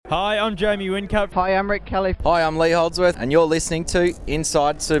Hi, I'm Jamie Whincup. Hi, I'm Rick Kelly. Hi, I'm Lee Holdsworth, and you're listening to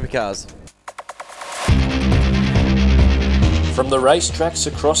Inside Supercars. From the racetracks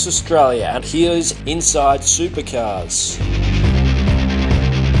across Australia, and here's Inside Supercars.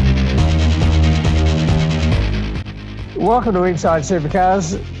 Welcome to Inside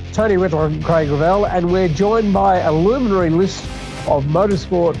Supercars. Tony Whittle and Craig Ravel, and we're joined by a luminary list of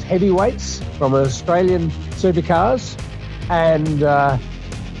motorsport heavyweights from Australian supercars, and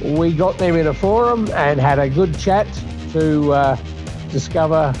we got them in a forum and had a good chat to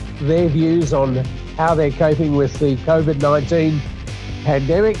discover their views on how they're coping with the COVID-19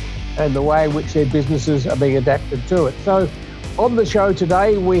 pandemic and the way in which their businesses are being adapted to it. So on the show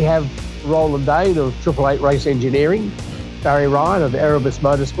today, we have Roland Dane of Triple Eight Race Engineering, Barry Ryan of Erebus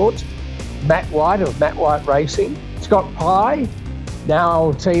Motorsports, Matt White of Matt White Racing, Scott Pye,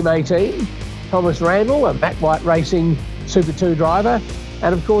 now Team 18, Thomas Randall, a Matt White Racing Super 2 driver,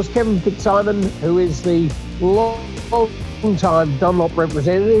 and of course Kevin Fitzsimon, who is the long-time Dunlop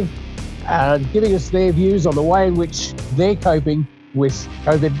representative, giving us their views on the way in which they're coping with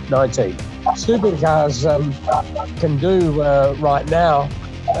COVID-19. Supercars can do right now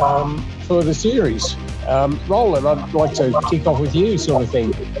for the series. Roland, I'd like to kick off with you, sort of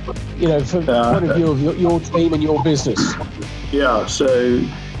thing. You know, from the point of view of your team and your business. Yeah, so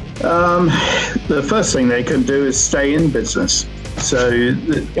the first thing they can do is stay in business. So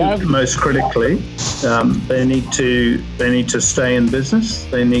most critically, they need to stay in business.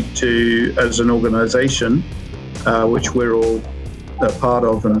 They need to, as an organisation, which we're all a part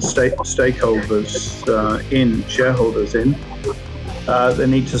of and stakeholders shareholders in. They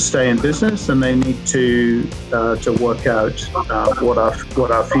need to stay in business, and they need to work out what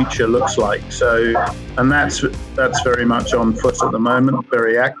our future looks like. So, and that's very much on foot at the moment,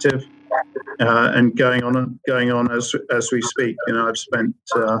 very active, and going on as we speak. You know, I've spent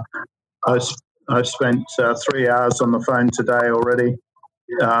 3 hours on the phone today already,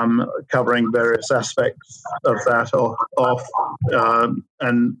 covering various aspects of that off,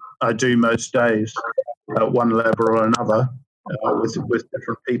 and I do most days at one level or another. With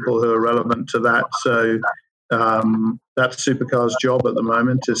different people who are relevant to that. So that's Supercar's job at the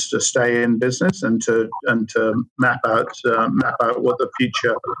moment, is to stay in business and to map out what the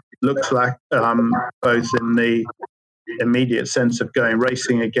future looks like, both in the immediate sense of going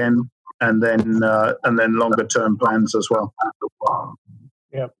racing again, and then longer term plans as well.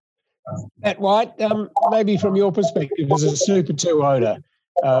 Yeah. Matt White, maybe from your perspective as a Super 2 owner,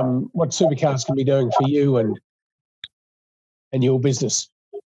 what Supercars can be doing for you and your business?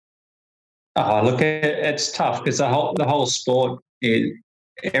 Oh, look, it's tough because the whole sport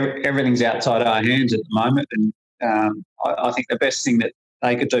everything's outside our hands at the moment, and I think the best thing that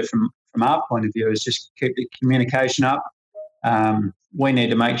they could do from our point of view is just keep the communication up. We need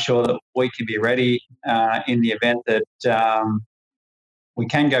to make sure that we can be ready in the event that we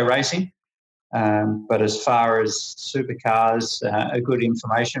can go racing. But as far as supercars, a good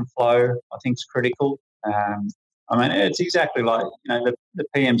information flow, I think, is critical. I mean, it's exactly like, you know, the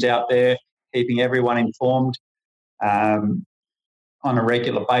PM's out there keeping everyone informed on a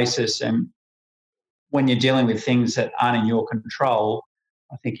regular basis. And when you're dealing with things that aren't in your control,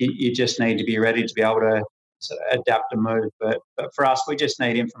 I think you just need to be ready to be able to sort of adapt and move. But for us, we just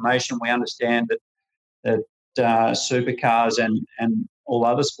need information. We understand that supercars and all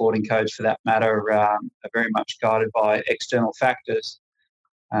other sporting codes, for that matter, are very much guided by external factors.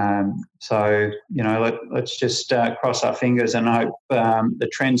 So, you know, let's just cross our fingers and hope the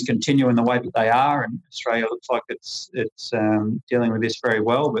trends continue in the way that they are. And Australia looks like it's dealing with this very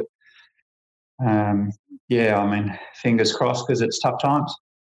well. But, yeah, I mean, fingers crossed, because it's tough times.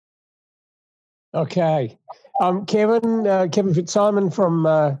 Okay. Kevin Fitzsimon from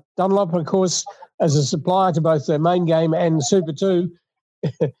Dunlop, of course, as a supplier to both the main game and Super 2,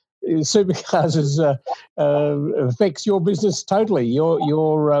 Supercars affects your business totally.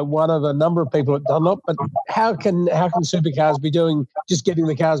 You're one of a number of people at Dunlop, but how can Supercars be doing, just getting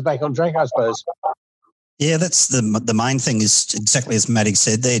the cars back on track, I suppose? Yeah, that's the main thing, is exactly as Matty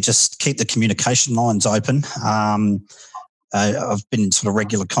said there, just keep the communication lines open. I've been in sort of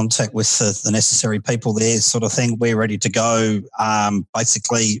regular contact with the necessary people there, sort of thing. We're ready to go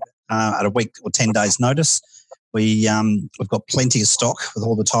basically at a week or 10 days notice. We've got plenty of stock with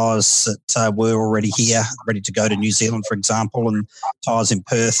all the tyres that were already here, ready to go to New Zealand, for example, and tyres in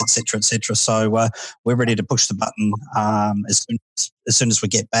Perth, et cetera, et cetera. So we're ready to push the button as soon as we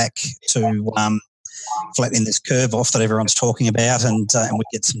get back to flattening this curve off that everyone's talking about, and we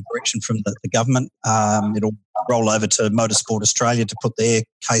get some direction from the government. It'll roll over to Motorsport Australia to put their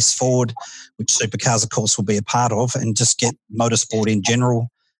case forward, which Supercars, of course, will be a part of, and just get motorsport in general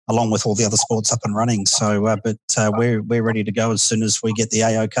along with all the other sports up and running. So, we're ready to go as soon as we get the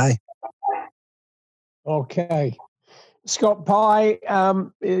AOK. Okay. Scott Pye,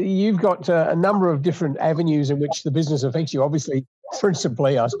 you've got a number of different avenues in which the business affects you. Obviously,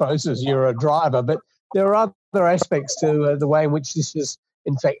 principally, I suppose, as you're a driver, but there are other aspects to the way in which this has,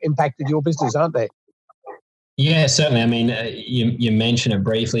 in fact, impacted your business, aren't there? Yeah, certainly. I mean, you mentioned it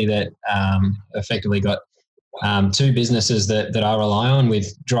briefly that effectively got two businesses that I rely on,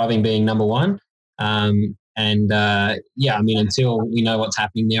 with driving being number one. I mean, until we know what's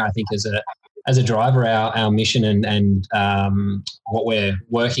happening there, I think as a driver, our mission and what we're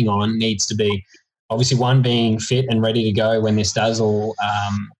working on needs to be obviously, one, being fit and ready to go when this does all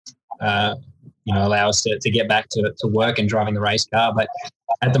allow us to get back to work and driving the race car. But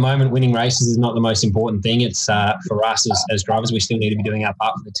at the moment, winning races is not the most important thing. It's for us as drivers, we still need to be doing our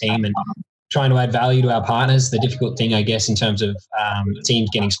part for the team and trying to add value to our partners. The difficult thing, I guess, in terms of teams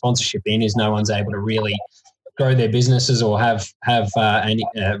getting sponsorship in, is no one's able to really grow their businesses or have any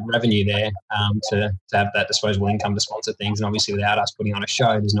revenue there to have that disposable income to sponsor things. And obviously, without us putting on a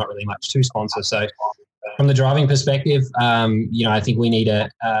show, there's not really much to sponsor. So from the driving perspective, I think we need to,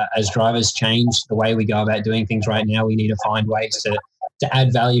 as drivers, change the way we go about doing things right now. We need to find ways to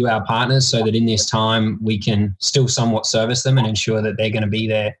add value to our partners so that in this time we can still somewhat service them and ensure that they're going to be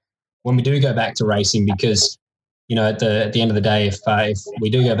there when we do go back to racing. Because, at the end of the day, if we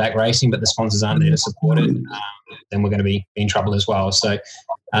do go back racing but the sponsors aren't there to support it, then we're going to be in trouble as well. So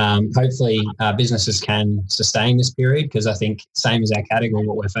hopefully businesses can sustain this period, because I think, same as our category,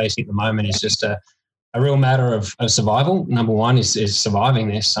 what we're facing at the moment is just a real matter of survival. Number one is surviving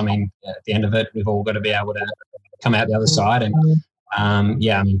this. I mean, at the end of it, we've all got to be able to come out the other side. And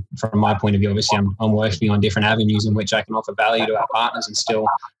from my point of view, obviously I'm working on different avenues in which I can offer value to our partners and still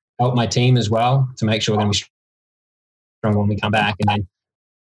help my team as well to make sure we're going to be strong when we come back. And then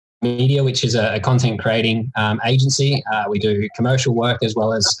media, which is a content creating agency. We do commercial work as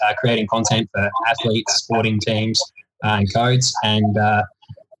well as creating content for athletes, sporting teams, and codes. And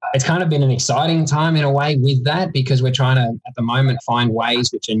it's kind of been an exciting time in a way with that, because we're trying to, at the moment, find ways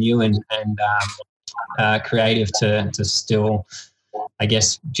which are new and creative to still, I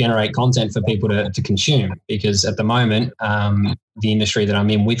guess, generate content for people to consume. Because at the moment, the industry that I'm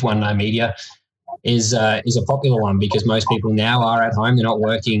in with One Nine Media is a popular one, because most people now are at home. They're not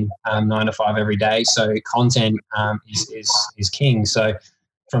working 9 to 5 every day. So content is king. So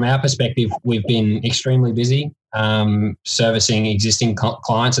from our perspective, we've been extremely busy servicing existing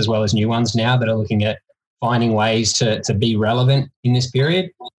clients as well as new ones now that are looking at finding ways to be relevant in this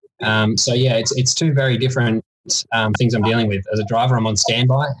period. It's two very different things I'm dealing with. As a driver, I'm on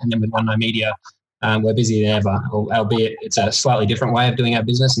standby, and then with One Nine Media, we're busier than ever, albeit it's a slightly different way of doing our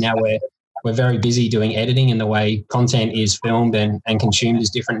business. Now we're very busy doing editing, and the way content is filmed and consumed is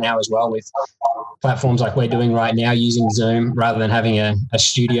different now as well, with platforms like we're doing right now, using Zoom rather than having a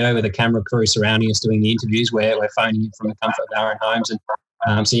studio with a camera crew surrounding us doing the interviews, where we're phoning in from the comfort of our own homes.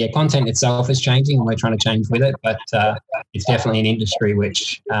 And content itself is changing, and we're trying to change with it. But it's definitely an industry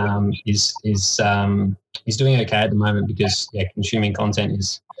which is doing okay at the moment, because consuming content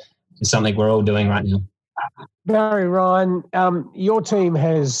is something we're all doing right now. Barry Ryan, your team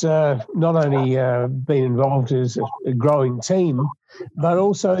has not only been involved as a growing team, but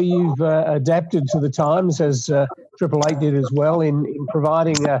also you've adapted to the times, as Triple Eight did as well, in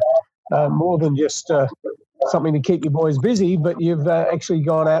providing more than just something to keep you boys busy, but you've actually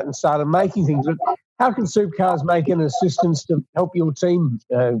gone out and started making things. But how can Supercars make an assistance to help your team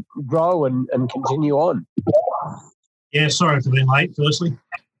grow and continue on? Yeah, sorry for being late, firstly.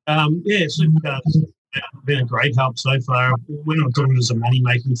 Supercars have been a great help so far. We're not doing it as a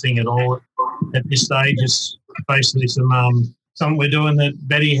money-making thing at all at this stage. It's basically something we're doing that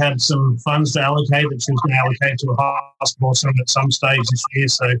Betty had some funds to allocate that she was going to allocate to a hospital at some stage this year.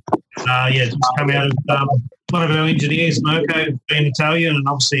 So, it's come out of one of our engineers, Mirko, being Italian, and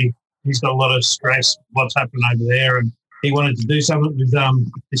obviously he's got a lot of stress what's happening over there, and he wanted to do something with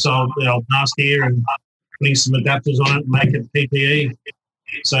this old mast here and putting some adapters on it and make it PPE.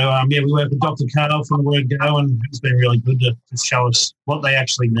 So, we work with Dr. Carl from Word Go, and it's been really good to show us what they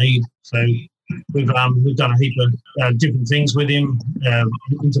actually need. So we've done a heap of different things with him,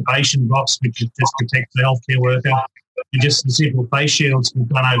 intubation box, which just protects the healthcare worker, and just the simple face shields. We've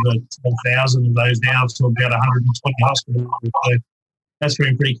done over 12,000 of those now to about 120 hospitals. So that's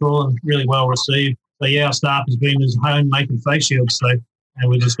been pretty cool and really well received. So, our staff has been at home making face shields. So,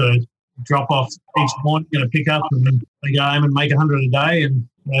 we just got to drop off each morning, pick up, and then they go home and make 100 a day. And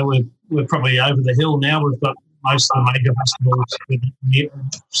we're probably over the hill now. We've got most of the major hospitals with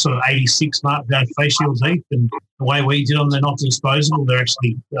sort of 86 mark go face shields each, and the way we did them, they're not disposable. They're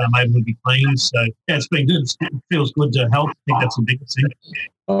actually able to be cleaned. So yeah, it's been good. It feels good to help. I think that's the biggest thing.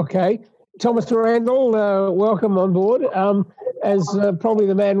 Okay. Thomas Randall, welcome on board. As probably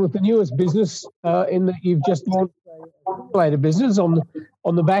the man with the newest business in that you've just launched a simulator business on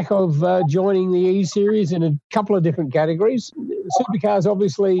the back of joining the E-Series in a couple of different categories. Supercars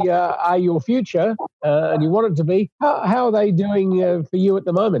obviously are your future, and you want it to be. How are they doing for you at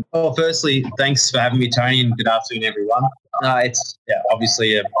the moment? Well, firstly, thanks for having me, Tony, and good afternoon, everyone. It's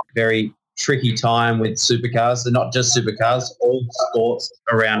obviously a very tricky time with supercars. They're not just supercars, all sports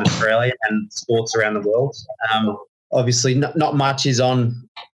around Australia and sports around the world. Obviously, not much is on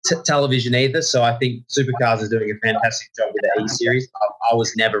television either, so I think supercars is doing a fantastic job with the E-Series. I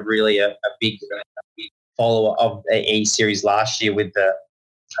was never really a big follower of the E-Series last year with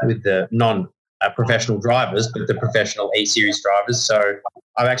the non-professional drivers, but the professional E-Series drivers. So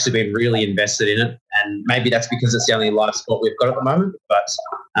I've actually been really invested in it, and maybe that's because it's the only live sport we've got at the moment,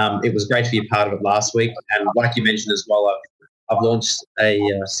 but it was great to be a part of it last week. And like you mentioned as well, I've launched a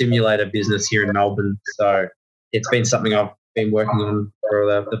simulator business here in Melbourne, so it's been something I've been working on for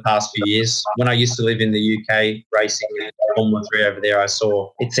the past few years. When I used to live in the UK racing Formula 3 over there, I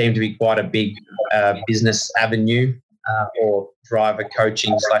saw it seemed to be quite a big business avenue or driver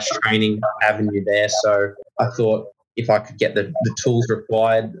coaching / training avenue there. So I thought if I could get the tools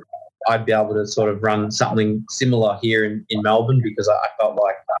required, I'd be able to sort of run something similar here in Melbourne, because I felt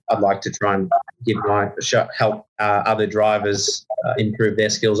like I'd like to try and help other drivers improve their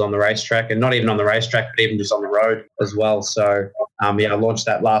skills on the racetrack, and not even on the racetrack, but even just on the road as well. So I launched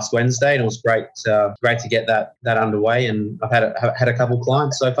that last Wednesday, and it was great to get that underway. And I've had a couple of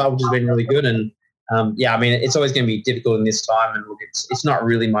clients so far, which has been really good. And it's always going to be difficult in this time, and look, it's not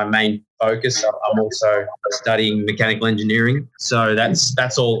really my main focus. I'm also studying mechanical engineering, so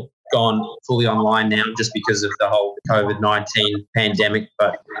that's all gone fully online now just because of the whole COVID-19 pandemic.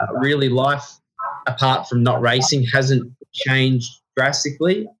 But really life, apart from not racing, hasn't changed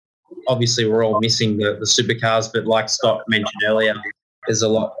drastically. Obviously, we're all missing the supercars, but like Scott mentioned earlier, there's a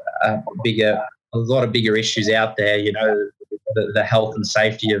lot of bigger issues out there, the health and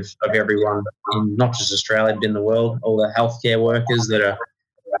safety of everyone in not just Australia but in the world, all the healthcare workers that are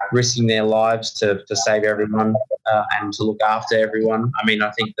risking their lives to save everyone and to look after everyone. I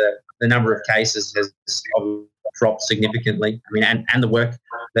think that the number of cases has dropped significantly. And the work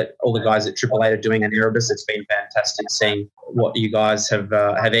that all the guys at Triple Eight are doing in Erebus, it's been fantastic seeing what you guys have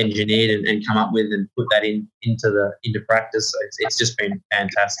engineered and come up with and put that into practice. So it's just been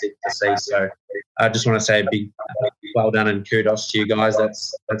fantastic to see. So I just want to say a big well done and kudos to you guys.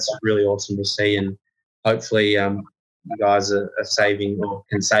 That's really awesome to see, and hopefully you guys are saving or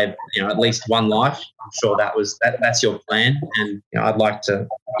can save at least one life. I'm sure that's your plan, and we'd like to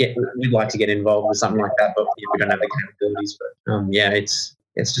get involved with something like that, but we don't have the capabilities. But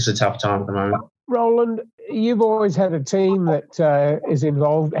it's just a tough time at the moment. Roland, you've always had a team that is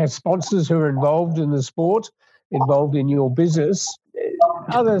involved, has sponsors who are involved in the sport, involved in your business.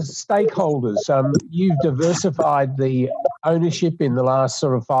 Other stakeholders, you've diversified the ownership in the last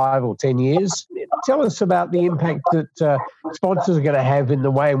sort of 5 or 10 years. Tell us about the impact that sponsors are going to have in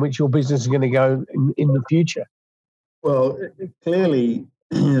the way in which your business is going to go in the future. Well, clearly,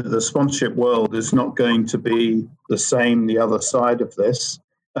 the sponsorship world is not going to be the same the other side of this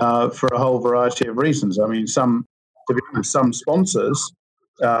for a whole variety of reasons. Some sponsors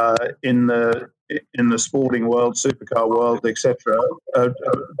in the sporting world, supercar world, etc., are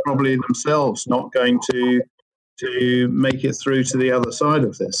probably themselves not going to make it through to the other side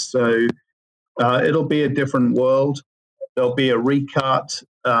of this. So it'll be a different world. There'll be a recut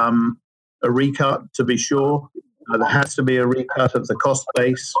to be sure. There has to be a recut of the cost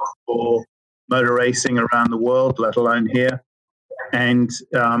base for motor racing around the world, let alone here. And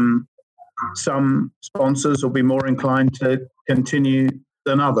some sponsors will be more inclined to continue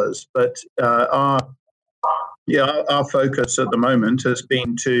than others. But our focus at the moment has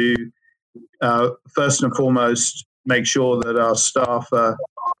been to first and foremost make sure that our staff are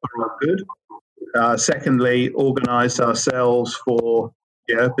all good. Secondly, organise ourselves for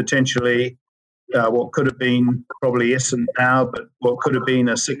potentially what could have been, probably isn't now, but what could have been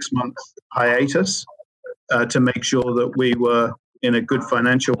a 6-month hiatus to make sure that we were in a good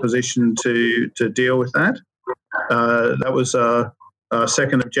financial position to deal with that. That was our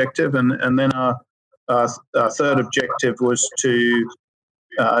second objective, and then our third objective was to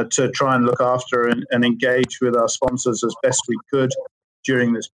try and look after and engage with our sponsors as best we could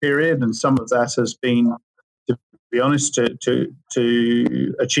during this period. And some of that has been, to be honest, to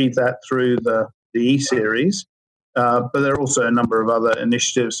achieve that through the E-Series, but there are also a number of other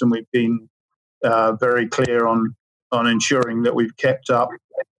initiatives, and we've been very clear on ensuring that we've kept up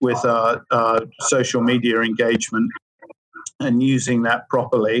with our social media engagement and using that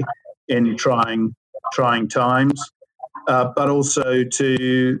properly in trying times, but also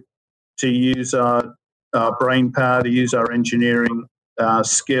to use our brain power, to use our engineering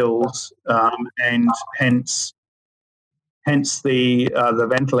skills, and hence the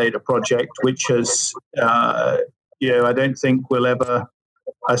ventilator project, which has I don't think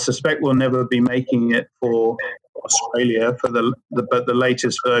I suspect we'll never be making it for Australia but the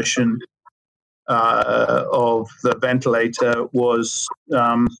latest version of the ventilator was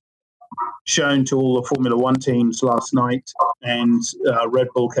shown to all the Formula One teams last night, and Red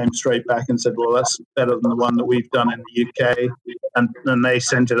Bull came straight back and said, well, that's better than the one that we've done in the UK, and they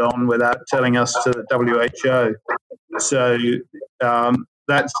sent it on without telling us to the WHO. So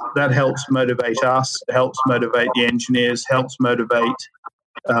that helps motivate us, helps motivate the engineers, helps motivate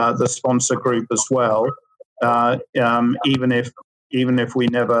the sponsor group as well, even if we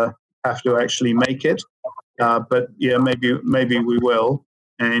never have to actually make it. But yeah, maybe we will.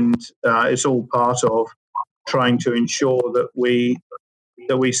 And it's all part of trying to ensure that we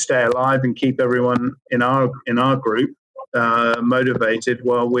stay alive and keep everyone in our group motivated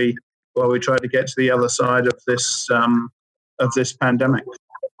while we try to get to the other side of this pandemic.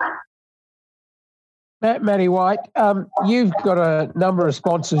 Matty White, you've got a number of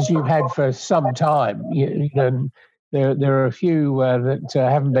sponsors you've had for some time. There are a few that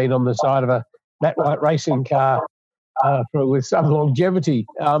haven't been on the side of a Matt White racing car with some longevity.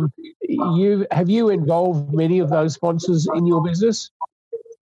 Have you involved many of those sponsors in your business?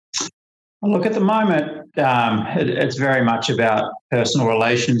 Look, at the moment, it's very much about personal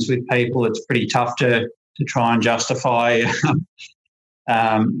relations with people. It's pretty tough to try and justify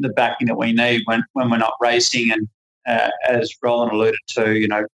the backing that we need when we're not racing. And as Roland alluded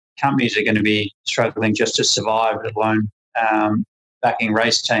to, companies are going to be struggling just to survive, let alone backing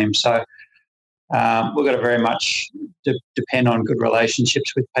race teams. So we've got to very much depend on good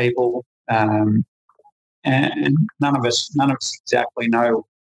relationships with people, and none of us exactly know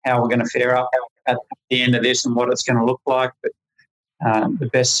how we're going to fare up at the end of this and what it's going to look like. But the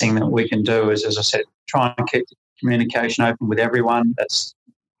best thing that we can do is, as I said, try and keep the communication open with everyone. That's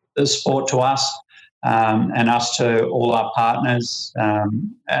the sport to us, and us to all our partners.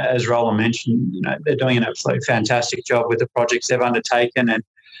 As Roland mentioned, they're doing an absolutely fantastic job with the projects they've undertaken, and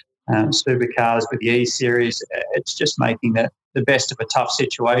supercars with the E-Series. It's just making the best of a tough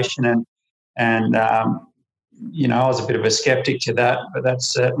situation, and I was a bit of a skeptic to that, but that's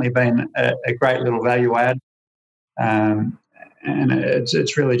certainly been a great little value add. And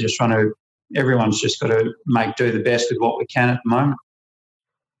it's really just everyone's just got to do the best with what we can at the moment.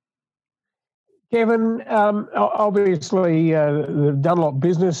 Kevin, obviously the Dunlop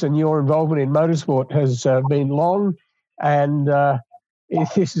business and your involvement in motorsport has been long, and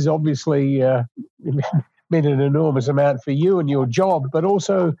this has obviously been an enormous amount for you and your job, but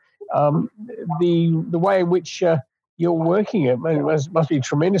also the way in which you're working it must be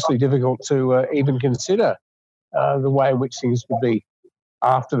tremendously difficult to even consider the way in which things would be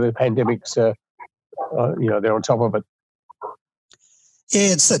after the pandemic's, they're on top of it.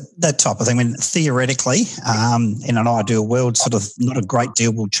 Yeah, it's that type of thing. I mean, theoretically, in an ideal world, sort of not a great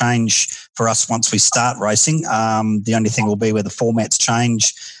deal will change for us once we start racing. The only thing will be where the formats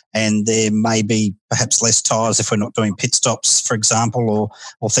change, and there may be perhaps less tyres if we're not doing pit stops, for example,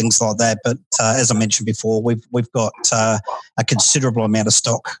 or things like that. But as I mentioned before, we've got a considerable amount of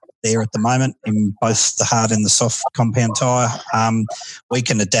stock there at the moment in both the hard and the soft compound tyre. We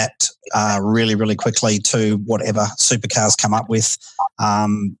can adapt really, really quickly to whatever supercars come up with.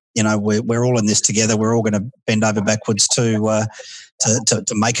 We're all in this together. We're all going to bend over backwards to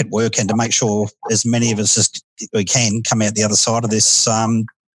make it work and to make sure as many of us as we can come out the other side of this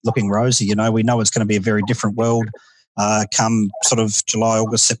looking rosy. We know it's going to be a very different world come sort of July,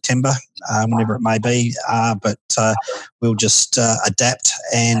 August, September, whenever it may be. But we'll just adapt,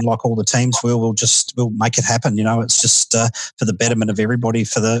 and like all the teams, we'll make it happen. It's just for the betterment of everybody,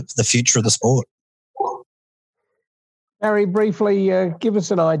 for the future of the sport. Barry, briefly, give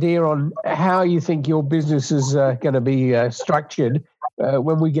us an idea on how you think your business is going to be structured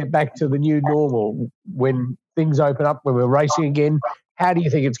when we get back to the new normal, when things open up, when we're racing again. How do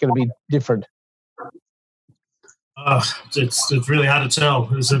you think it's going to be different? It's really hard to tell.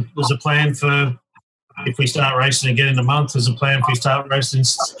 There's a plan for if we start racing again in a month. There's a plan if we start racing in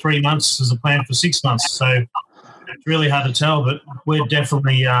 3 months. There's a plan for 6 months. So it's really hard to tell, but we're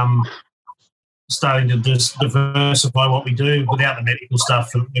definitely starting to diversify what we do. Without the medical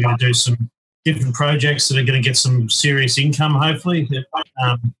stuff, we're going to do some different projects that are going to get some serious income, hopefully,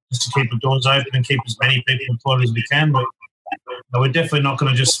 just to keep the doors open and keep as many people employed as we can. But we're definitely not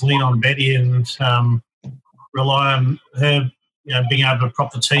going to just lean on Betty and rely on her, being able to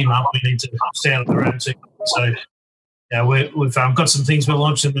prop the team up. We need to stand on our own team. So, we've got some things we'll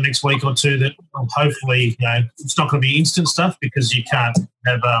launch in the next week or two that will hopefully, it's not going to be instant stuff because you can't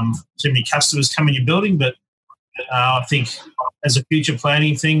have too many customers come in your building. But I think as a future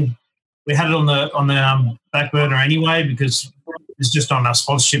planning thing, we had it on the back burner anyway because there's just not enough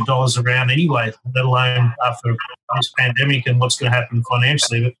sponsorship dollars around anyway, let alone after this pandemic and what's going to happen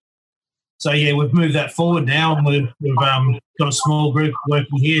financially. But, so, we've moved that forward now, and we've got a small group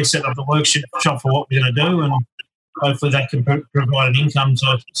working here, set up the workshop for what we're going to do, and hopefully that can provide an income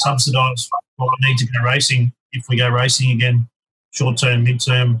to subsidise what we need to go racing if we go racing again, short term, mid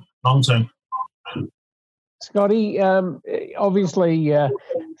term, long term. Scotty, obviously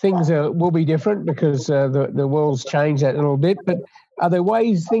things will be different because the world's changed that a little bit, but are there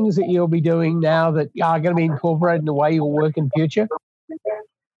things that you'll be doing now that are going to be incorporated in the way you'll work in future?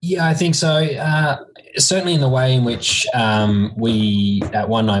 Yeah, I think so. Certainly in the way in which we at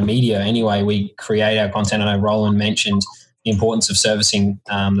One Nine Media, anyway, we create our content. I know Roland mentioned the importance of servicing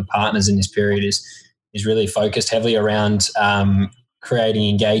the partners in this period is really focused heavily around creating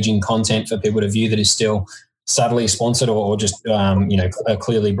engaging content for people to view that is still subtly sponsored or just a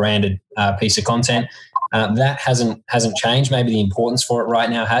clearly branded piece of content. That hasn't changed. Maybe the importance for it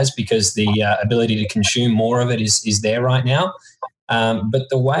right now has, because the ability to consume more of it is there right now. But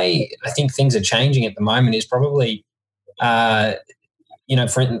the way I think things are changing at the moment is probably, for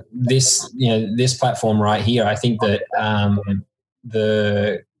this platform right here. I think that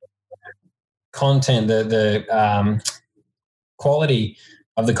the content, the quality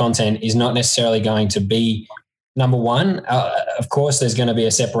of the content is not necessarily going to be number one. Of course, there's going to be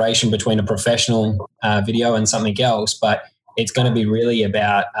a separation between a professional video and something else, but it's going to be really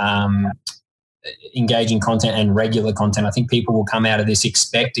about engaging content and regular content. I think people will come out of this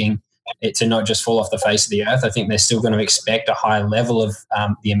expecting it to not just fall off the face of the earth. I think they're still going to expect a high level of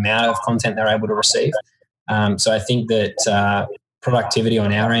the amount of content they're able to receive. So I think that productivity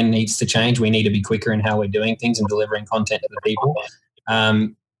on our end needs to change. We need to be quicker in how we're doing things and delivering content to the people.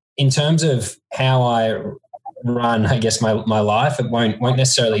 In terms of how I run, I guess, my life, it won't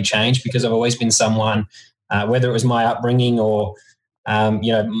necessarily change, because I've always been someone, whether it was my upbringing or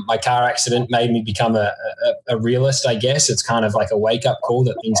my car accident made me become a realist, I guess. It's kind of like a wake-up call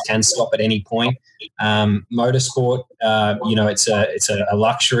that things can stop at any point. Motorsport, it's a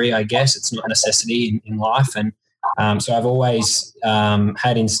luxury, I guess. It's not a necessity in life. And so I've always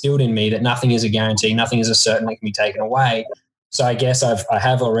had instilled in me that nothing is a guarantee, nothing is a certain that can be taken away. So I guess I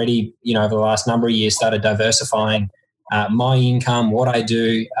have already, over the last number of years, started diversifying my income, what I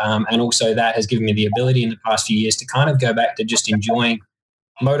do, and also that has given me the ability in the past few years to kind of go back to just enjoying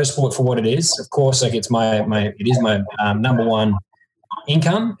motorsport for what it is. Of course, like it is my number one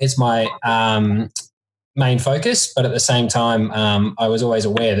income. It's my main focus, but at the same time, I was always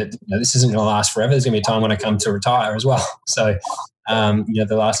aware that this isn't going to last forever. There's going to be a time when I come to retire as well. So,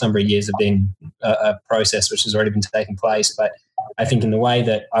 the last number of years have been a process which has already been taking place. But I think in the way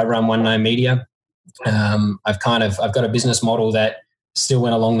that I run One Nine Media, I've got a business model that still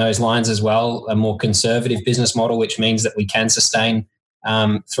went along those lines as well, a more conservative business model, which means that we can sustain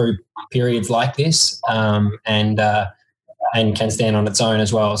through periods like this, and can stand on its own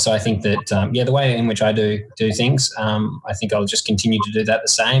as well. So I think that, the way in which I do things, I think I'll just continue to do that the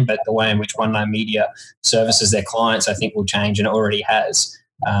same, but the way in which One Nine Media services their clients, I think will change, and it already has,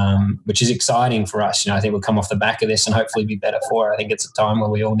 which is exciting for us. I think we'll come off the back of this and hopefully be better for it. I think it's a time where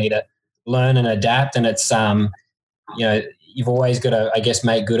we all need to learn and adapt, and it's, you've always got to, I guess,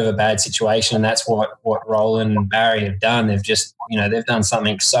 make good of a bad situation, and that's what Roland and Barry have done. They've just, they've done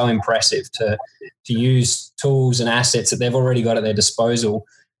something so impressive to use tools and assets that they've already got at their disposal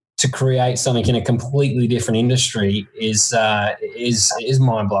to create something in a completely different industry is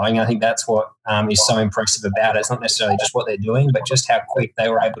mind blowing. I think that's what is so impressive about it. It's not necessarily just what they're doing, but just how quick they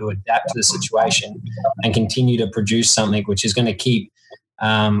were able to adapt to the situation and continue to produce something which is going to keep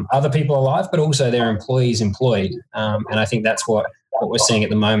other people alive, but also their employees employed. And I think that's what we're seeing at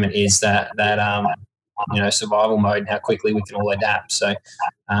the moment is that survival mode and how quickly we can all adapt. So,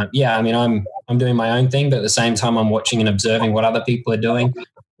 I'm doing my own thing, but at the same time, I'm watching and observing what other people are doing,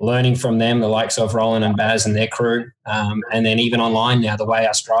 learning from them, the likes of Roland and Baz and their crew. And then even online now, the way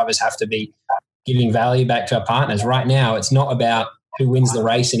us drivers have to be giving value back to our partners. Right now, it's not about who wins the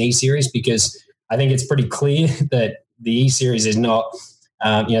race in E-Series, because I think it's pretty clear that the E-Series is not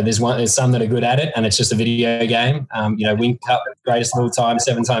There's some that are good at it, and it's just a video game. Win Cup, greatest of all time,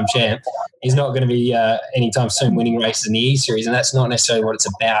 7-time champ. He's not going to be anytime soon winning races in the E Series, and that's not necessarily what it's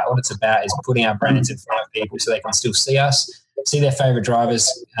about. What it's about is putting our brands in front of people so they can still see us, see their favourite drivers,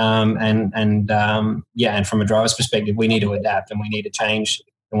 and from a driver's perspective, we need to adapt and we need to change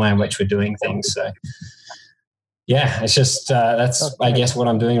the way in which we're doing things. So, yeah, it's just that's I guess what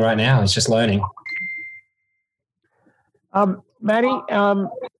I'm doing right now. It's just learning. Matty,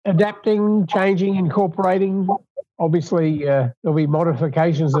 adapting, changing, incorporating. Obviously, there'll be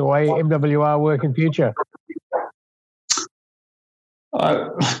modifications the way MWR work in future.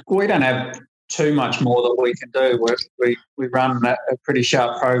 We don't have too much more that we can do. We run a pretty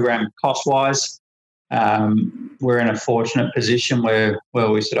sharp program cost-wise. We're in a fortunate position where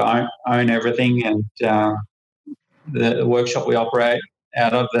we sort of own everything, and the workshop we operate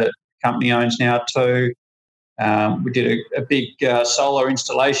out of, the company owns now too. We did a big solar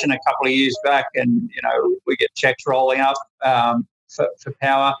installation a couple of years back, and we get checks rolling up for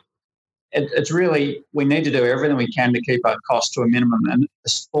power. It's really, we need to do everything we can to keep our costs to a minimum, and the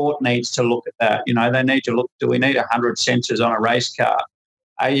sport needs to look at that. They need to look, do we need 100 sensors on a race car?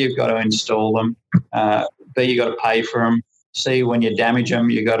 A, you've got to install them. B, you've got to pay for them. C, when you damage them,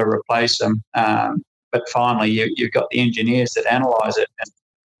 you've got to replace them. But finally, you've got the engineers that analyse it.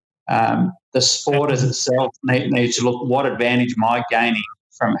 And the sport as itself needs to look, what advantage am I gaining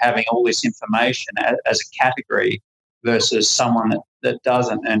from having all this information as a category versus someone that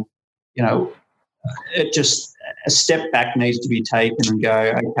doesn't. And, it just, a step back needs to be taken and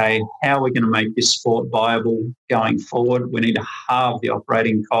go, okay, how are we going to make this sport viable going forward? We need to halve the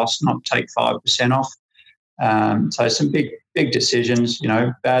operating costs, not take 5% off. So some big decisions,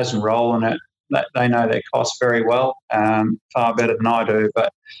 Baz and Roland, they know their costs very well, far better than I do.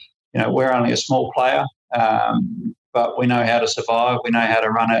 But, we're only a small player, but we know how to survive. We know how to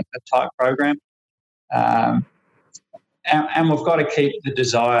run a tight program. And we've got to keep the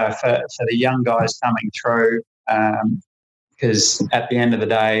desire for the young guys coming through, because at the end of the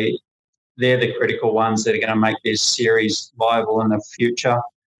day, they're the critical ones that are going to make this series viable in the future.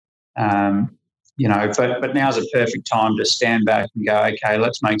 But now's a perfect time to stand back and go, okay,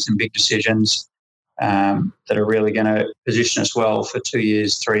 let's make some big decisions that are really going to position us well for 2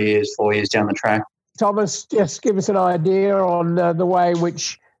 years, 3 years, 4 years down the track. Thomas, just give us an idea on the way in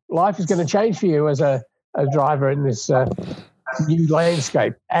which life is going to change for you as a driver in this new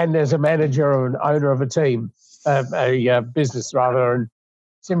landscape, and as a manager or an owner of a team, a business rather, and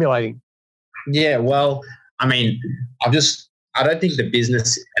simulating. Yeah, well, I mean, I don't think the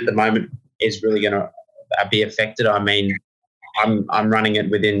business at the moment is really going to be affected. I mean, I'm running it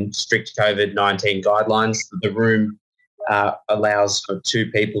within strict COVID-19 guidelines. The room allows for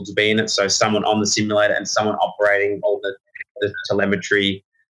 2 people to be in it, so someone on the simulator and someone operating all the telemetry,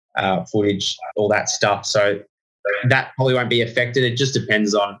 footage, all that stuff. So that probably won't be affected. It just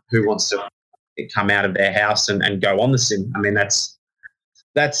depends on who wants to come out of their house and go on the sim. I mean, that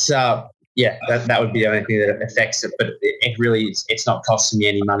would be the only thing that affects it. But it really, it's not costing me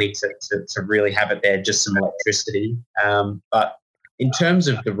any money to really have it there, just some electricity. But in terms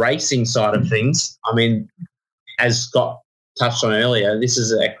of the racing side of things, I mean, as Scott touched on earlier, this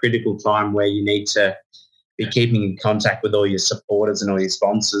is a critical time where you need to be keeping in contact with all your supporters and all your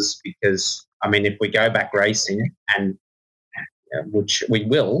sponsors, because, I mean, if we go back racing, and which we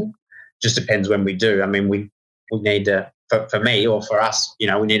will, just depends when we do. I mean, we need to, for me or for us, we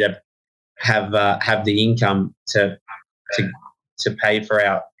need to have the income to pay for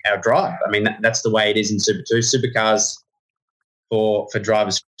our drive. I mean, that's the way it is in Super 2. Supercars for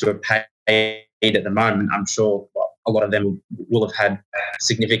drivers who are paid at the moment, I'm sure a lot of them will have had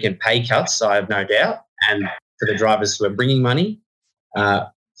significant pay cuts, I have no doubt. And for the drivers who are bringing money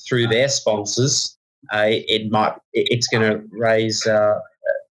through their sponsors, it's going to raise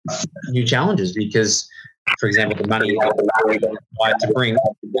new challenges, because, for example, the money I had to bring,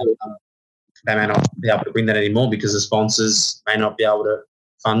 they may not be able to bring that anymore because the sponsors may not be able to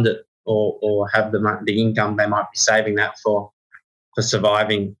fund it or have the income they might be saving that for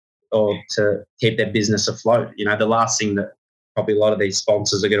surviving or to keep their business afloat. The last thing that probably a lot of these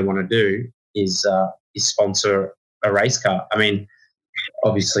sponsors are going to want to do is sponsor a race car. I mean,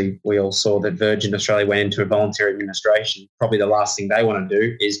 obviously, we all saw that Virgin Australia went into a voluntary administration. Probably the last thing they want to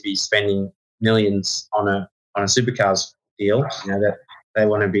do is be spending millions on a supercars deal. That they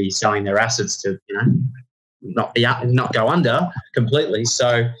want to be selling their assets to, not go under completely.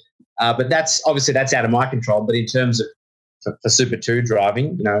 So, but that's out of my control. But in terms of for Super 2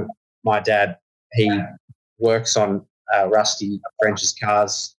 driving, my dad, he works on Rusty French's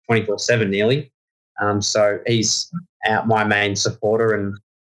cars 24/7 nearly. So he's my main supporter,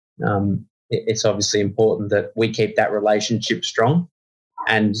 and it's obviously important that we keep that relationship strong.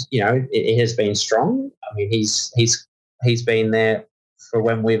 And it has been strong. I mean, he's been there for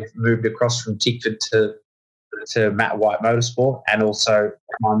when we've moved across from Tickford to Matt White Motorsport, and also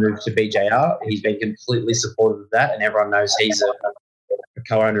my move to BJR. He's been completely supportive of that, and everyone knows he's a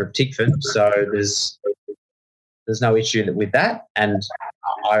co-owner of Tickford, so there's no issue with that. And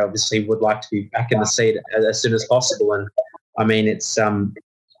I obviously would like to be back in the seat as soon as possible. And I mean, it's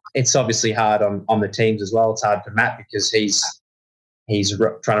obviously hard on the teams as well. It's hard for Matt because he's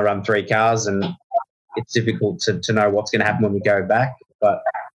trying to run 3 cars, and it's difficult to know what's going to happen when we go back. But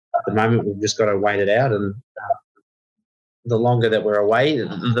at the moment, we've just got to wait it out. And the longer that we're away,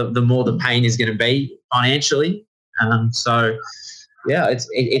 the more the pain is going to be financially. So, yeah,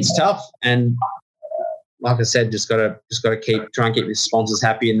 it's tough. And like I said, just got to try and keep the sponsors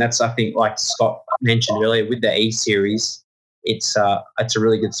happy. And that's, I think, like Scott mentioned earlier, with the E-Series, it's a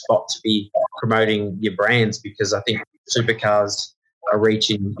really good spot to be promoting your brands, because I think supercars are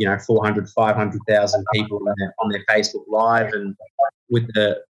reaching 400, 500,000 people on their Facebook Live, and with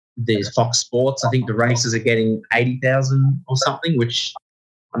there's Fox Sports, I think the races are getting 80,000 or something, which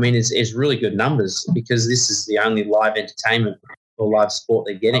I mean is really good numbers, because this is the only live entertainment or live sport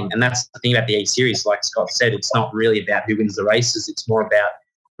they're getting. And that's the thing about the E-Series. Like Scott said, it's not really about who wins the races. It's more about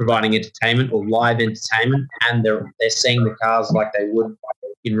providing entertainment or live entertainment, and they're seeing the cars like they would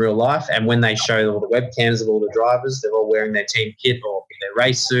in real life. And when they show all the webcams of all the drivers, they're all wearing their team kit or their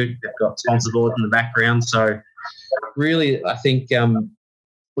race suit. They've got sponsor boards in the background. So really, I think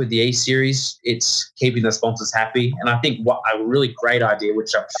with the E-Series, it's keeping the sponsors happy. And I think what a really great idea,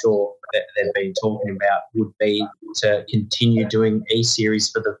 which I'm sure that they've been talking about, would be to continue doing E-Series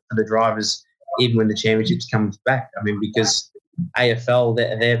for the drivers, even when the championships comes back. I mean, because AFL,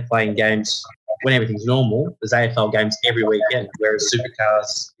 they're playing games when everything's normal. There's AFL games every weekend, whereas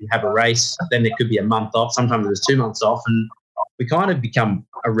supercars, you have a race, then there could be a month off. Sometimes there's 2 months off, and we kind of become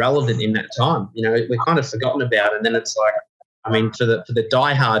irrelevant in that time. We're kind of forgotten about, and then it's like, I mean, for the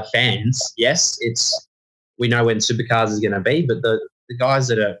diehard fans, yes, we know when supercars is going to be, but the guys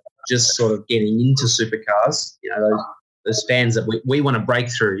that are just sort of getting into supercars, those fans that we want to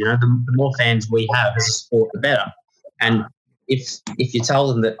break through, the more fans we have as a sport, the better. And if you tell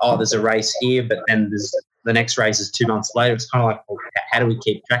them that, there's a race here, but then the next race is 2 months later, it's kind of like, well, how do we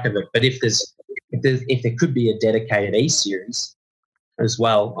keep track of it? But if there could be a dedicated E-Series as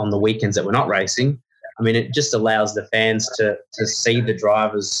well on the weekends that we're not racing, I mean, it just allows the fans to see the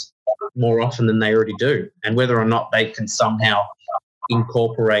drivers more often than they already do. And whether or not they can somehow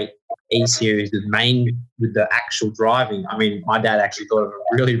incorporate E-Series with the actual driving. I mean, my dad actually thought of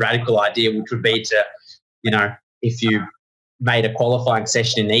a really radical idea, which would be to, if you made a qualifying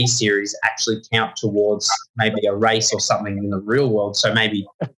session in E-Series actually count towards maybe a race or something in the real world. So maybe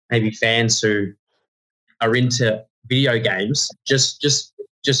fans who are into video games, just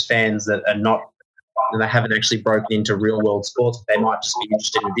fans that are not, they haven't actually broken into real world sports, but they might just be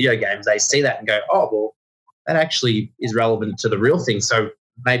interested in video games. They see that and go, oh, well, that actually is relevant to the real thing. So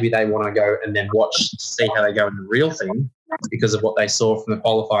maybe they want to go and then see how they go in the real thing because of what they saw from the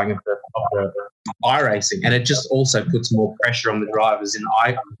qualifying of the iRacing. And it just also puts more pressure on the drivers in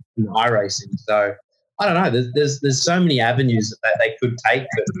iRacing. So I don't know. There's so many avenues that they could take.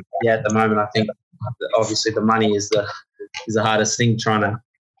 But yeah, at the moment, I think obviously the money is the hardest thing, trying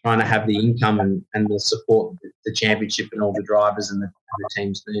to have the income and the support the championship and all the drivers and the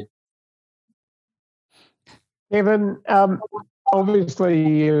teams need. Kevin,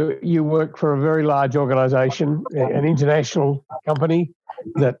 obviously you work for a very large organisation, an international company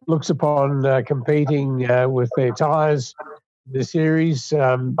that looks upon competing with their tyres, the series,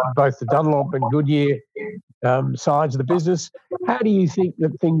 both the Dunlop and Goodyear sides of the business. How do you think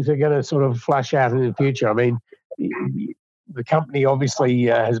that things are going to sort of flush out in the future? I mean, the company obviously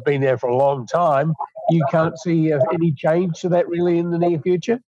has been there for a long time. You can't see any change to that really in the near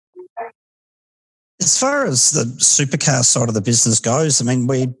future? As far as the supercar side of the business goes, I mean,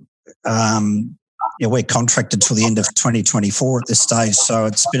 we're contracted till the end of 2024 at this stage, so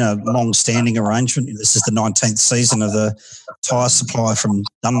it's been a long-standing arrangement. This is the 19th season of the tyre supply from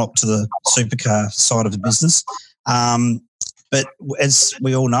Dunlop to the supercar side of the business. But as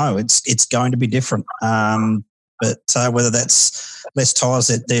we all know, it's going to be different. But whether that's less tyres,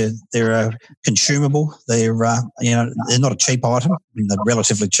 they're consumable. They're not a cheap item. I mean, they're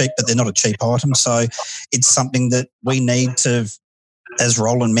relatively cheap, but they're not a cheap item. So it's something that we need to, as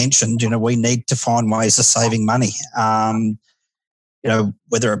Roland mentioned, we need to find ways of saving money.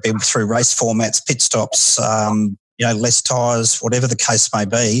 Whether it be through race formats, pit stops, less tyres, whatever the case may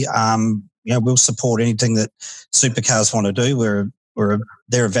be. we'll support anything that Supercars want to do.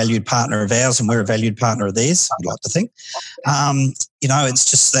 They're a valued partner of ours, and we're a valued partner of theirs, I'd like to think. It's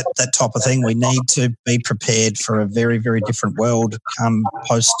just that type of thing. We need to be prepared for a very, very different world come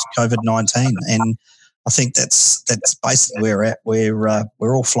post-COVID-19. And I think that's basically where we're at.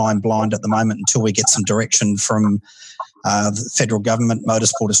 We're all flying blind at the moment until we get some direction from the federal government,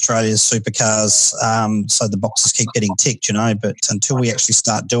 Motorsport Australia, Supercars, so the boxes keep getting ticked, but until we actually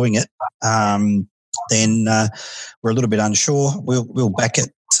start doing it, then we're a little bit unsure. We'll back it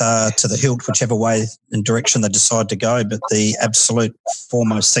to the hilt, whichever way and direction they decide to go. But the absolute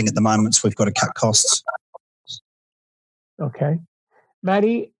foremost thing at the moment is we've got to cut costs. Okay.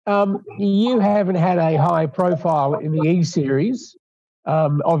 Matty, you haven't had a high profile in the E-Series,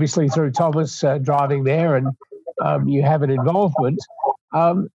 obviously through Thomas driving there, and you have an involvement.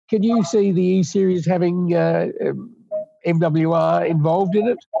 Can you see the E-Series having MWR involved in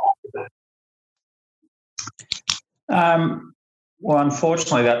it? Well,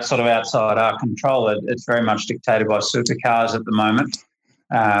 unfortunately, that's sort of outside our control. It's very much dictated by Supercars at the moment.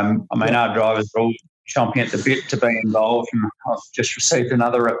 Our drivers are all chomping at the bit to be involved. And I've just received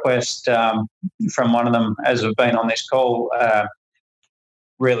another request from one of them as we've been on this call,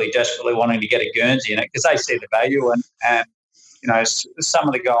 really desperately wanting to get a Guernsey in it because they see the value. And some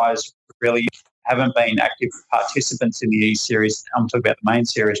of the guys really haven't been active participants in the E-Series. I'm talking about the main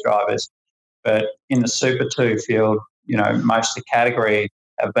series drivers. But in the Super 2 field, most of the category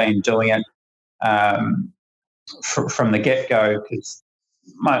have been doing it from the get-go, because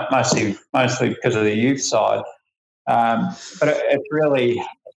mostly because of the youth side. But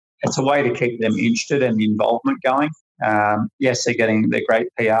it's a way to keep them interested and the involvement going. Yes, they're getting the great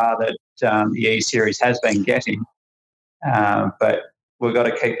PR that the E-Series has been getting, but we've got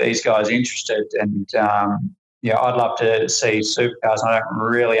to keep these guys interested. And, I'd love to see Supercars. I don't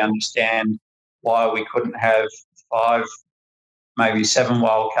really understand why we couldn't have 5, maybe 7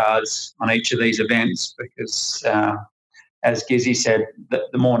 wild cards on each of these events, because as Gizzy said,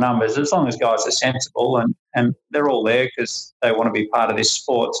 the more numbers, as long as guys are sensible and they're all there because they want to be part of this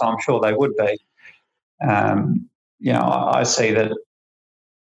sport, so I'm sure they would be. I see that,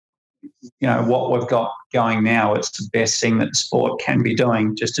 what we've got going now, it's the best thing that the sport can be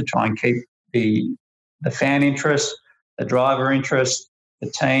doing, just to try and keep the fan interest, the driver interest, the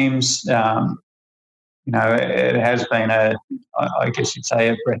teams. It has been I guess you'd say,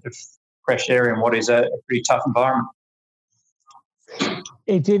 a breath of fresh air in what is a pretty tough environment.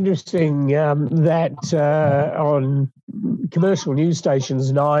 It's interesting that on commercial news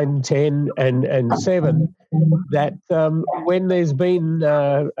stations 9, 10 and 7, that when there's been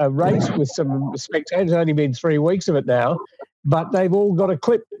a race with some spectators, only been 3 weeks of it now, but they've all got a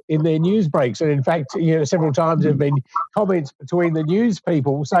clip in their news breaks. And in fact, several times there have been comments between the news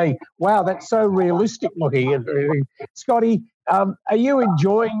people saying, wow, that's so realistic looking. And Scotty, are you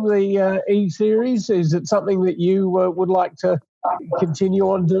enjoying the E-Series? Is it something that you would like to continue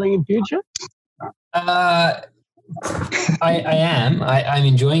on doing in future? I am. I'm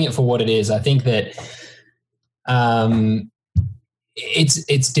enjoying it for what it is. I think that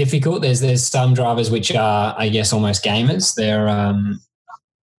it's difficult. There's some drivers which are, I guess, almost gamers. They're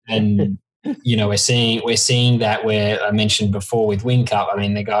and we're seeing that where I mentioned before with Whincup. I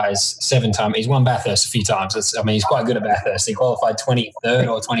mean, the guy's 7-time. He's won Bathurst a few times. He's quite good at Bathurst. He qualified 23rd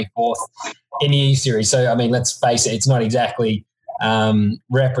or 24th in the E-Series. So I mean, let's face it, it's not exactly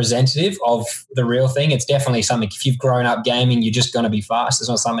representative of the real thing. It's definitely something, if you've grown up gaming, you're just going to be fast. It's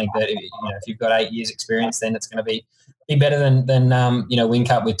not something that, if you've got 8 years experience, then it's going to be better than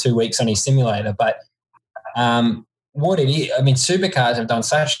Whincup with 2 weeks on his simulator. But what it is, I mean, Supercars have done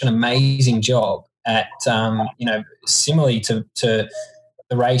such an amazing job at, similarly to the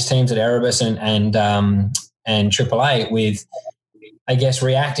race teams at Erebus and AAA with, I guess,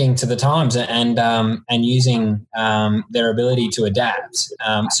 reacting to the times and using their ability to adapt.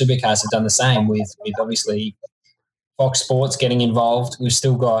 Supercars have done the same with obviously Fox Sports getting involved. We've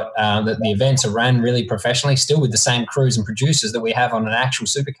still got the events are ran really professionally, still with the same crews and producers that we have on an actual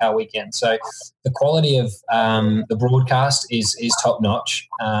supercar weekend. So the quality of the broadcast is top notch.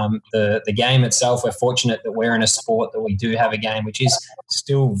 The game itself, we're fortunate that we're in a sport that we do have a game which is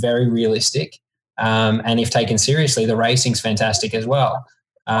still very realistic. And if taken seriously, the racing's fantastic as well.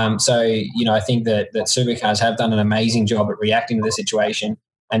 So I think that Supercars have done an amazing job at reacting to the situation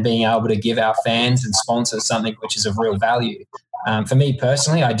and being able to give our fans and sponsors something which is of real value. For me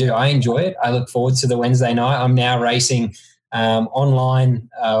personally, I enjoy it. I look forward to the Wednesday night. I'm now racing online.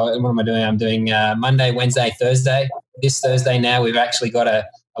 What am I doing? I'm doing Monday, Wednesday, Thursday. This Thursday now we've actually got a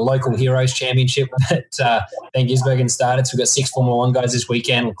local Heroes Championship that Ben Gisbergen started. So we've got 6 Formula 1 guys this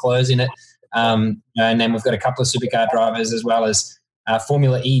weekend. We'll close in it. And then we've got a couple of supercar drivers as well as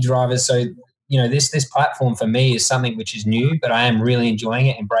Formula E drivers. So, this platform for me is something which is new, but I am really enjoying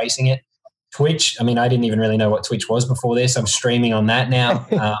it, embracing it. Twitch, I didn't even really know what Twitch was before this. I'm streaming on that now.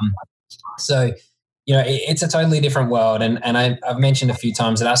 So, it's a totally different world. And I've mentioned a few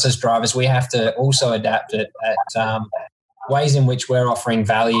times that us as drivers, we have to also adapt it at ways in which we're offering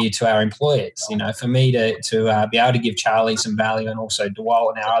value to our employers. For me to be able to give Charlie some value and also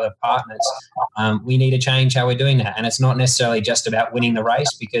DeWalt and our other partners, we need to change how we're doing that. And it's not necessarily just about winning the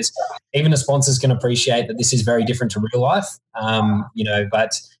race, because even the sponsors can appreciate that this is very different to real life,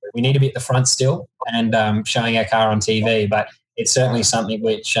 but we need to be at the front still and showing our car on TV. But it's certainly something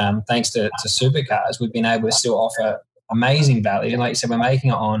which, thanks to supercars, we've been able to still offer amazing value. And like you said, we're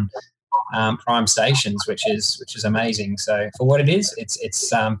making it on prime stations, which is amazing. So for what it is,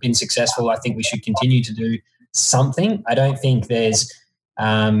 it's been successful. I think we should continue to do something. I don't think there's,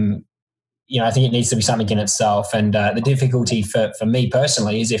 I think it needs to be something in itself. And the difficulty for me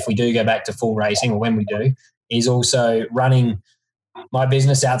personally is if we do go back to full racing, or when we do, is also running my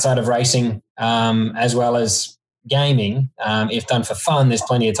business outside of racing, as well as gaming. If done for fun, there's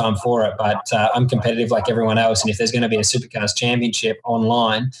plenty of time for it, but I'm competitive like everyone else. And if there's going to be a Supercars Championship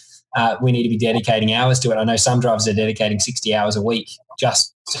online, we need to be dedicating hours to it. I know some drivers are dedicating 60 hours a week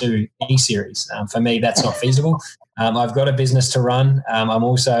just to E-Series. For me, that's not feasible. I've got a business to run. I'm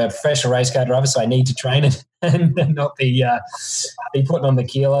also a professional race car driver, so I need to train and not be putting on the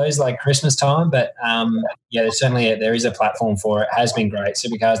kilos like Christmas time. But there's certainly there is a platform for it. It has been great.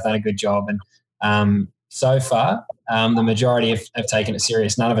 Supercars done a good job, and so far the majority have taken it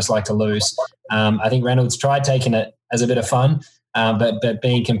serious. None of us like to lose. I think Reynolds tried taking it as a bit of fun, but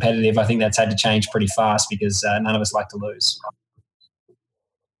being competitive, I think that's had to change pretty fast, because none of us like to lose.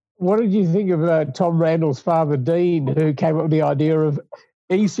 What did you think of Tom Randall's father, Dean, who came up with the idea of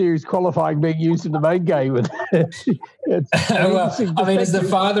E-Series qualifying being used in the main game? As the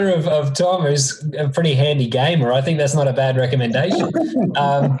father of Tom, who's a pretty handy gamer, I think that's not a bad recommendation.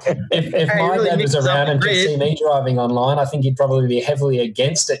 If my dad was around and could see me driving online, I think he'd probably be heavily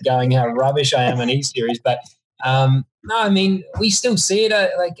against it, going how rubbish I am in E-Series. But no, we still see it.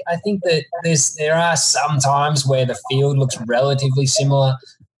 I think that there are some times where the field looks relatively similar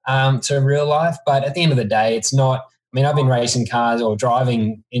to real life, but at the end of the day, it's not. I've been racing cars or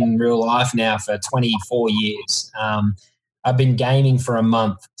driving in real life now for 24 years. I've been gaming for a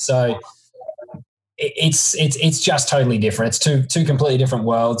month, so it's just totally different. It's two completely different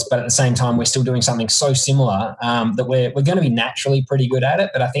worlds, but at the same time, we're still doing something so similar that we're going to be naturally pretty good at it.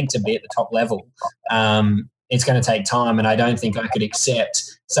 But I think to be at the top level, it's going to take time, and I don't think I could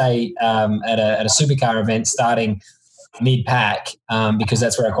accept, say, at a supercar event starting mid-pack, because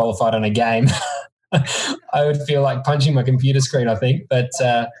that's where I qualified on a game. I would feel like punching my computer screen, I think. But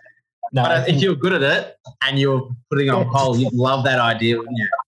no. But if you're good at it and you're putting on pole, you'd love that idea, wouldn't you?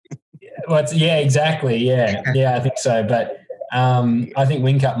 Well, yeah, exactly. Yeah, I think so. But I think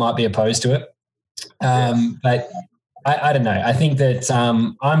WinCup might be opposed to it. But I don't know. I think that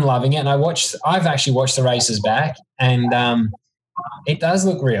I'm loving it, and I've actually watched the races back, and it does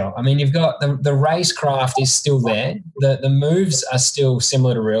look real. You've got the racecraft is still there. The moves are still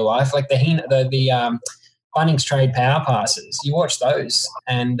similar to real life, like the Bunnings Trade power passes. You watch those,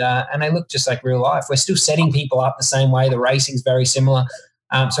 and they look just like real life. We're still setting people up the same way. The racing's very similar.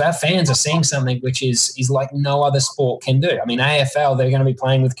 So our fans are seeing something which is like no other sport can do. AFL, they're going to be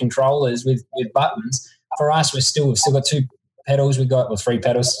playing with controllers with buttons. For us, we've still got two pedals. We've got 3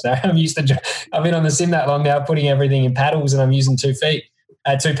 pedals. So I've been on the sim that long now, putting everything in paddles, and I'm using 2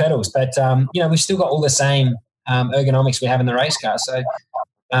 pedals. But we've still got all the same ergonomics we have in the race car. So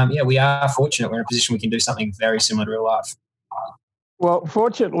we are fortunate. We're in a position we can do something very similar to real life. Well,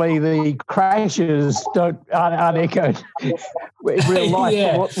 fortunately, the crashes aren't echoed in real life.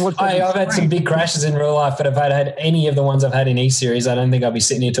 Yeah. I've had some big crashes in real life, but if I'd had any of the ones I've had in E-Series, I don't think I'd be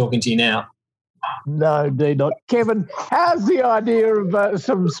sitting here talking to you now. No, indeed not. Kevin, how's the idea of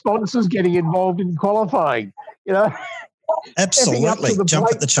some sponsors getting involved in qualifying? Absolutely, jump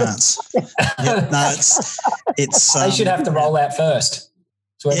at the chance. It's they should have to roll out first.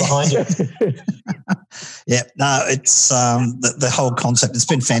 So we're behind you. It's the whole concept. It's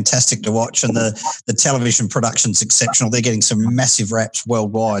been fantastic to watch, and the television production's exceptional. They're getting some massive raps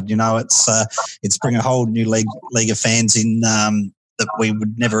worldwide. It's bringing a whole new league of fans in that we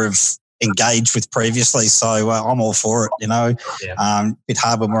would never have engaged with previously. So I'm all for it. Bit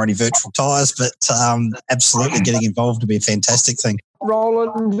hard when we're only virtual tyres, but absolutely getting involved would be a fantastic thing.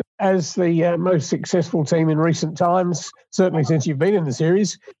 Roland, as the most successful team in recent times, certainly since you've been in the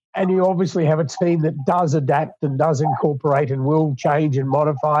series, and you obviously have a team that does adapt and does incorporate and will change and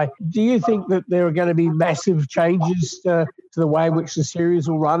modify. Do you think that there are going to be massive changes to the way in which the series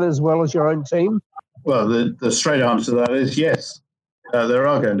will run as well as your own team? Well, the straight answer to that is yes. There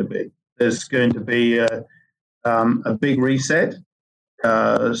are going to be. There's going to be a big reset.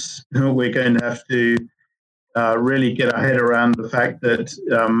 We're going to have to really get our head around the fact that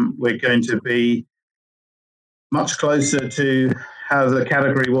we're going to be much closer to how the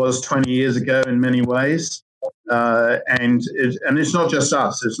category was 20 years ago in many ways. And it's not just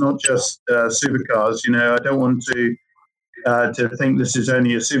us. It's not just supercars. I don't want to think this is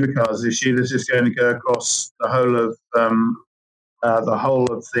only a supercars issue. This is going to go across the whole of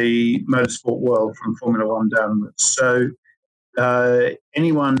the motorsport world, from Formula One downwards. So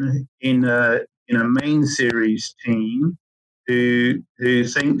anyone in a main series team who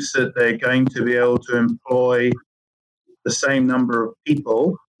thinks that they're going to be able to employ the same number of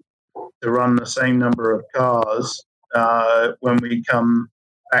people to run the same number of cars when we come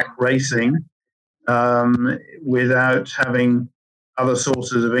back racing without having other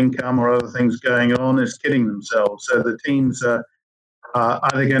sources of income or other things going on is kidding themselves. So the teams are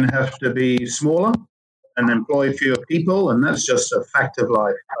either going to have to be smaller and employ fewer people, and that's just a fact of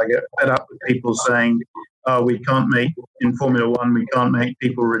life. I get fed up with people saying, we can't make, in Formula One, we can't make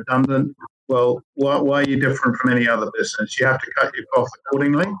people redundant. Well, why are you different from any other business? You have to cut your costs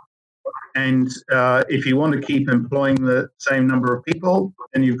accordingly. And if you want to keep employing the same number of people,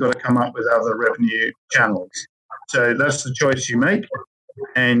 then you've got to come up with other revenue channels. So that's the choice you make.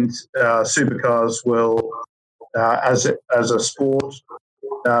 And supercars will, as a sport,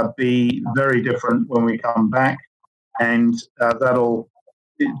 be very different when we come back. And that'll,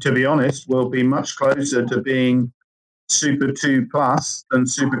 to be honest, will be much closer to being Super 2 plus than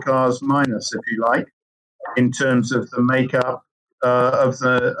supercars minus, if you like, in terms of the makeup of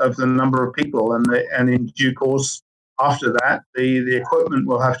the number of people, and in due course after that, the equipment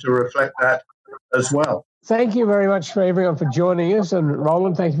will have to reflect that as well. Thank you very much for everyone for joining us, and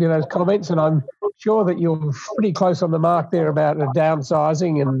Roland, thank you for those comments. And I'm sure that you're pretty close on the mark there about the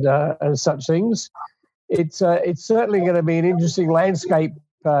downsizing and such things. It's certainly going to be an interesting landscape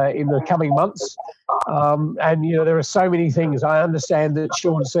in the coming months. And, there are so many things. I understand that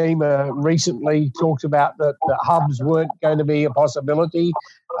Sean Seamer recently talked about that hubs weren't going to be a possibility.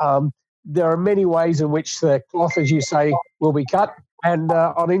 There are many ways in which the cloth, as you say, will be cut. And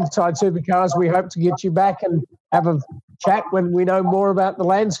on Inside Supercars, we hope to get you back and have a chat when we know more about the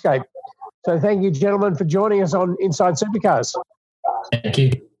landscape. So thank you, gentlemen, for joining us on Inside Supercars. Thank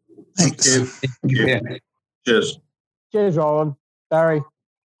you. Thank you. Yeah. Cheers. Cheers, Roland, Barry,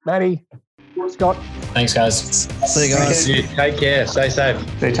 Matty, Scott. Thanks, guys. See you guys. Take care. Stay safe.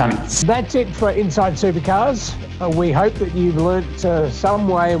 See Tony. That's it for Inside Supercars. We hope that you've learnt some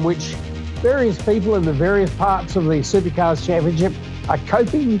way in which various people in the various parts of the Supercars Championship are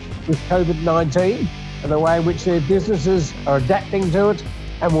coping with COVID-19 and the way in which their businesses are adapting to it,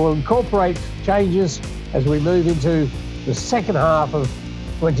 and will incorporate changes as we move into the second half of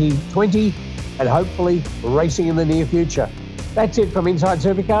 2020 and hopefully racing in the near future. That's it from Inside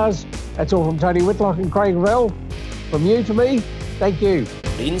Supercars. That's all from Tony Whitlock and Craig Revell. From you to me, thank you.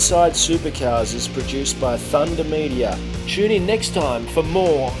 Inside Supercars is produced by Thunder Media. Tune in next time for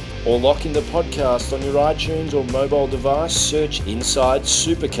more, or lock in the podcast on your iTunes or mobile device. Search Inside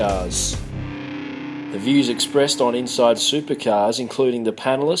Supercars. The views expressed on Inside Supercars, including the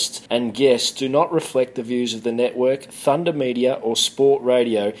panellists and guests, do not reflect the views of the network, Thunder Media or Sport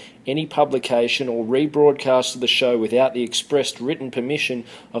Radio. Any publication or rebroadcast of the show without the expressed written permission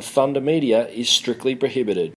of Thunder Media is strictly prohibited.